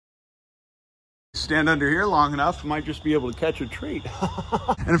Stand under here long enough, might just be able to catch a treat.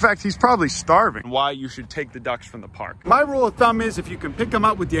 And in fact, he's probably starving. Why you should take the ducks from the park. My rule of thumb is if you can pick them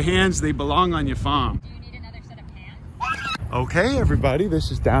up with your hands, they belong on your farm. Do you need another set of hands? Okay, everybody,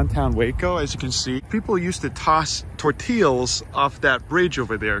 this is downtown Waco. As you can see, people used to toss tortillas off that bridge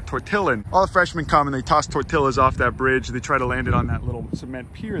over there, tortillin. All the freshmen come and they toss tortillas off that bridge. They try to land it on that little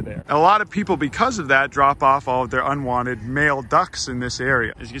cement pier there. A lot of people, because of that, drop off all of their unwanted male ducks in this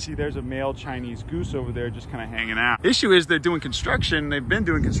area. As you can see, there's a male Chinese goose over there just kind of hanging out. Issue is they're doing construction. They've been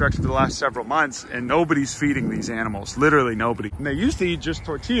doing construction for the last several months and nobody's feeding these animals, literally nobody. And they used to eat just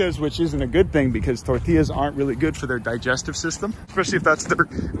tortillas, which isn't a good thing because tortillas aren't really good for their digestive system, especially if that's their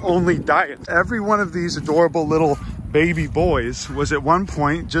only diet. Every one of these adorable little baby boys was at one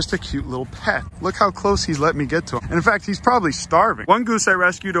point just a cute little pet. Look how close he's let me get to him. And in fact, he's probably starving. One goose I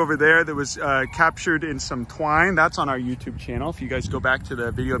rescued over there that was captured in some twine, that's on our YouTube channel. If you guys go back to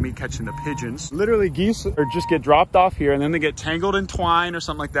the video of me catching the pigeons. Literally geese or just get dropped off here and then they get tangled in twine or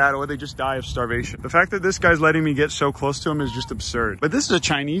something like that, or they just die of starvation. The fact that this guy's letting me get so close to him is just absurd. But this is a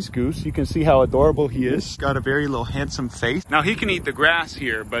Chinese goose. You can see how adorable he is. He's got a very little handsome face. Now he can eat the grass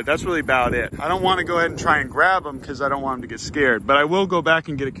here, but that's really about it. I don't want to go ahead and try and grab him because I don't want him to get scared, but I will go back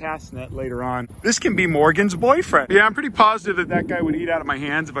and get a cast net later on. This can be Morgan's boyfriend. Yeah, I'm pretty positive that that guy would eat out of my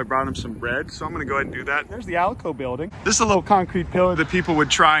hands if I brought him some bread, so I'm gonna go ahead and do that. There's the Alico building. This is a little concrete pillar that people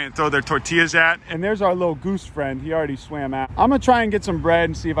would try and throw their tortillas at, and there's our little goose friend. He already swam out. I'm gonna try and get some bread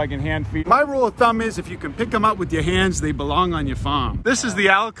and see if I can hand feed. My rule of thumb is if you can pick them up with your hands, they belong on your farm. This is the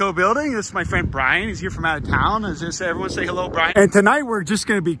Alico building. This is my friend Brian. He's here from out of town. Everyone say hello, Brian. And tonight we're just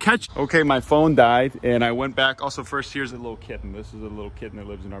gonna be catching. Okay, my phone died and I went back. Also, first, here's a little kitten. This is a little kitten that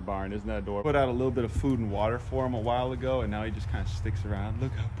lives in our barn. Isn't that adorable? Put out a little bit of food and water for him a while ago and now he just kind of sticks around.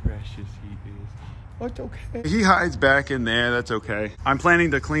 Look how precious he is. It's okay. He hides back in there. That's okay. I'm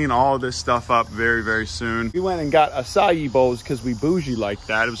planning to clean all of this stuff up very, very soon. We went and got acai bowls because we bougie like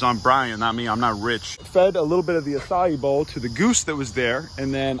that. It was on Brian, not me. I'm not rich. Fed a little bit of the acai bowl to the goose that was there.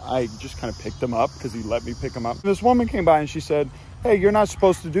 And then I just kind of picked them up because he let me pick them up. This woman came by and she said, hey, you're not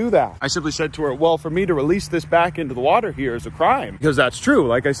supposed to do that. I simply said to her, well, for me to release this back into the water here is a crime. Because that's true.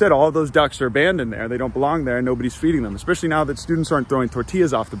 Like I said, all of those ducks are abandoned there. They don't belong there and nobody's feeding them, especially now that students aren't throwing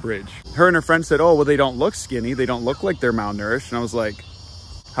tortillas off the bridge. Her and her friend said, oh, well, they don't look skinny. They don't look like they're malnourished. And I was like,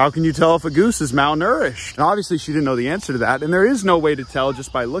 how can you tell if a goose is malnourished? And obviously she didn't know the answer to that. And there is no way to tell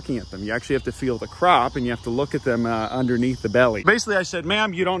just by looking at them. You actually have to feel the crop and you have to look at them underneath the belly. Basically, I said,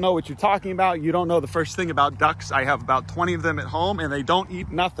 ma'am, you don't know what you're talking about. You don't know the first thing about ducks. I have about 20 of them at home and they don't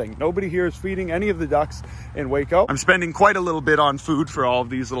eat nothing. Nobody here is feeding any of the ducks in Waco. I'm spending quite a little bit on food for all of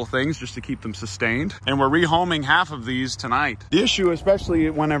these little things just to keep them sustained. And we're rehoming half of these tonight. The issue, especially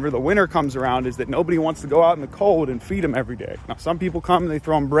whenever the winter comes around, is that nobody wants to go out in the cold and feed them every day. Now, some people come and they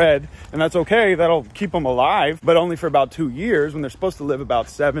throw them bread, and that's okay. That'll keep them alive, but only for about 2 years when they're supposed to live about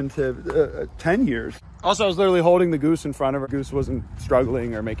 7 to 10 years. Also, I was literally holding the goose in front of her. Goose wasn't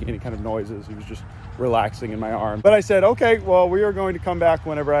struggling or making any kind of noises. He was just relaxing in my arm. But I said, okay, well, we are going to come back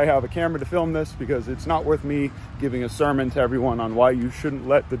whenever I have a camera to film this because it's not worth me giving a sermon to everyone on why you shouldn't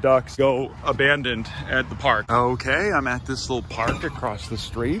let the ducks go abandoned at the park. Okay, I'm at this little park across the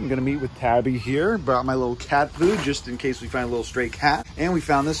street. I'm gonna meet with Tabby here. Brought my little cat food just in case we find a little stray cat. And we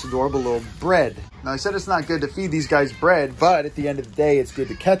found this adorable little bread. Now, I said it's not good to feed these guys bread, but at the end of the day, it's good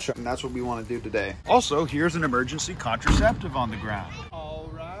to catch them. And that's what we want to do today. Also, here's an emergency contraceptive on the ground. All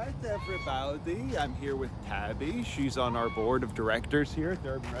right, everybody. I'm here with Tabby. She's on our board of directors here at the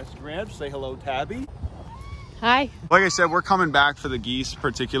Urban Rescue Ranch. Say hello, Tabby. Hi. Like I said, we're coming back for the geese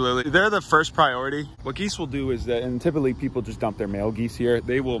particularly. They're the first priority. What geese will do is that, and typically people just dump their male geese here,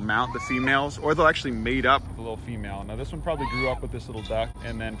 they will mount the females or they'll actually mate up with a little female. Now this one probably grew up with this little duck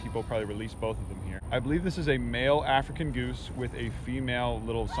and then people probably release both of them here. I believe this is a male African goose with a female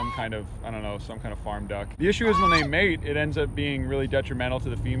little, some kind of farm duck. The issue is when they mate, it ends up being really detrimental to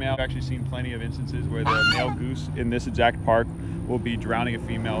the female. I've actually seen plenty of instances where the male goose in this exact park will be drowning a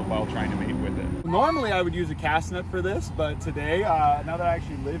female while trying to mate with it. Normally I would use a cast net for this, but today, now that I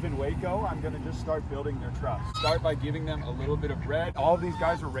actually live in Waco, I'm gonna just start building their trust. Start by giving them a little bit of bread. All of these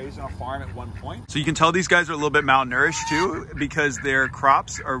guys were raised on a farm at one point. So you can tell these guys are a little bit malnourished too, because their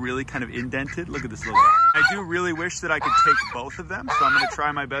crops are really kind of indented. Look at this little guy. I do really wish that I could take both of them, so I'm gonna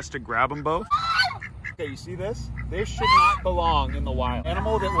try my best to grab them both. Okay, you see this? This should not belong in the wild.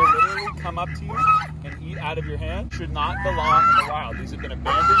 Animal that will literally come up to you and eat out of your hand should not belong in the wild. These have been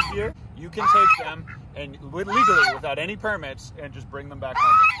abandoned here. You can take them and legally, without any permits, and just bring them back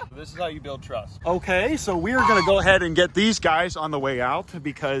home. So this is how you build trust. Okay, so we are gonna go ahead and get these guys on the way out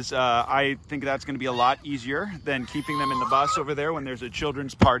because I think that's gonna be a lot easier than keeping them in the bus over there when there's a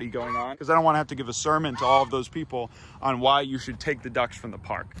children's party going on. Because I don't wanna have to give a sermon to all of those people on why you should take the ducks from the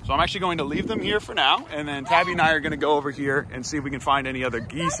park. So I'm actually going to leave them here for now, and then Tabby and I are gonna go over here and see if we can find any other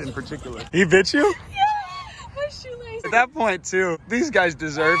geese in particular. He bit you? At that point too, these guys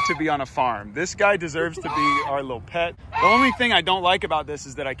deserve to be on a farm. This guy deserves to be our little pet. The only thing I don't like about this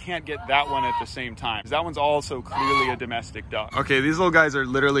is that I can't get that one at the same time. That one's also clearly a domestic duck. Okay, these little guys are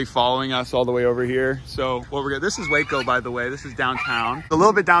literally following us all the way over here. So what we're gonna, this is Waco, by the way. This is downtown. A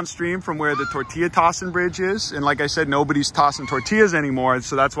little bit downstream from where the tortilla tossing bridge is. And like I said, nobody's tossing tortillas anymore.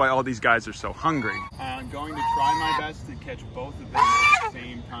 So that's why all these guys are so hungry. I'm going to try my best to catch both of them at the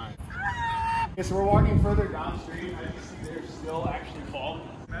same time. Okay, so we're walking further downstream. As you see, they're still actually following.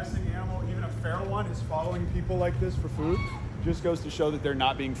 Domestic animal, even a feral one, is following people like this for food. Just goes to show that they're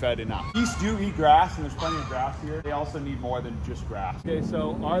not being fed enough. Geese do eat grass, and there's plenty of grass here. They also need more than just grass. Okay,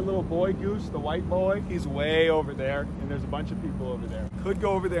 so our little boy goose, the white boy, he's way over there, and there's a bunch of people over there. Could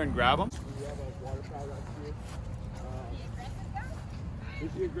go over there and grab him. We have a waterfowl right here.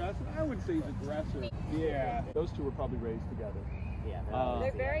 Is he aggressive? I wouldn't say he's aggressive. Yeah, those two were probably raised together. Yeah,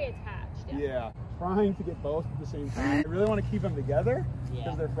 they're very attached. Yeah, trying to get both at the same time. I really want to keep them together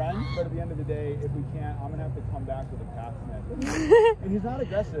because they're friends, but at the end of the day, if we can't, I'm gonna have to come back with a pass net. And he's not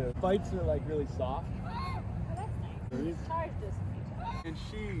aggressive. Fights are like really soft. Oh, that's nice. He's charged us. And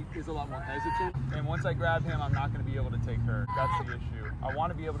she is a lot more hesitant. And once I grab him, I'm not gonna be able to take her. That's the issue. I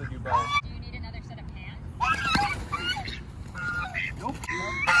want to be able to do both. Do you need another set of pants? Nope.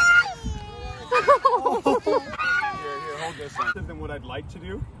 Hold this one. Than what I'd like to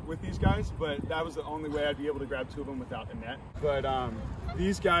do with these guys, but that was the only way I'd be able to grab two of them without a net. But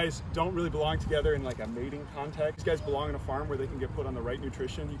these guys don't really belong together in like a mating context. These guys belong on a farm where they can get put on the right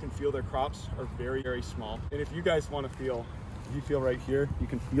nutrition. You can feel their crops are very, very small. And if you guys want to feel, if you feel right here, you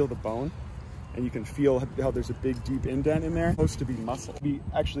can feel the bone. And you can feel how there's a big deep indent in there. It's supposed to be muscle. Be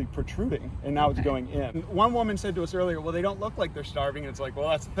actually protruding, and now it's going in. And one woman said to us earlier, well, they don't look like they're starving. And it's like, well,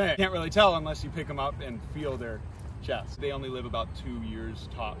 that's the thing. You can't really tell unless you pick them up and feel their chest. They only live about 2 years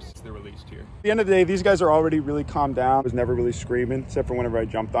tops. They're released here. At the end of the day, these guys are already really calmed down. I was never really screaming, except for whenever I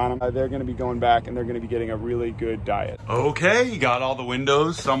jumped on them. They're gonna be going back, and they're gonna be getting a really good diet. Okay, you got all the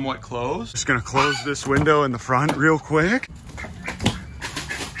windows somewhat closed. Just gonna close this window in the front real quick.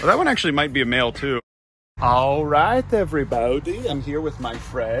 Well, that one actually might be a male too. All right, everybody, I'm here with my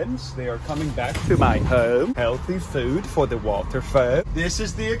friends. They are coming back to my home. Healthy food for the waterfowl. This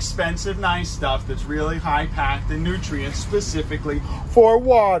is the expensive, nice stuff that's really high-packed in nutrients specifically for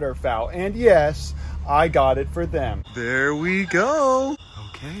waterfowl. And yes, I got it for them. There we go.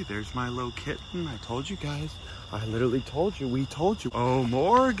 Okay, there's my little kitten. I told you guys. I literally told you, we told you. Oh,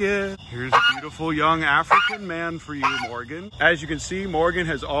 Morgan. Here's a beautiful young African man for you, Morgan. As you can see, Morgan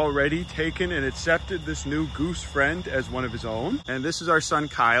has already taken and accepted this new goose friend as one of his own. And this is our son,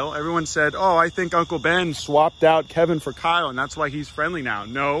 Kyle. Everyone said, oh, I think Uncle Ben swapped out Kevin for Kyle, and that's why he's friendly now.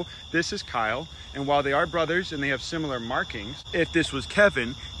 No, this is Kyle. And while they are brothers and they have similar markings, if this was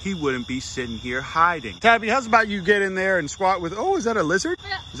Kevin, he wouldn't be sitting here hiding. Tabby, how's about you get in there and squat with, oh, is that a lizard?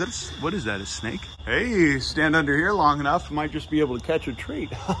 Yeah. Is that what is that, a snake? Hey, stand under here long enough, might just be able to catch a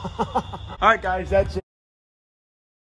treat. All right, guys, that's it.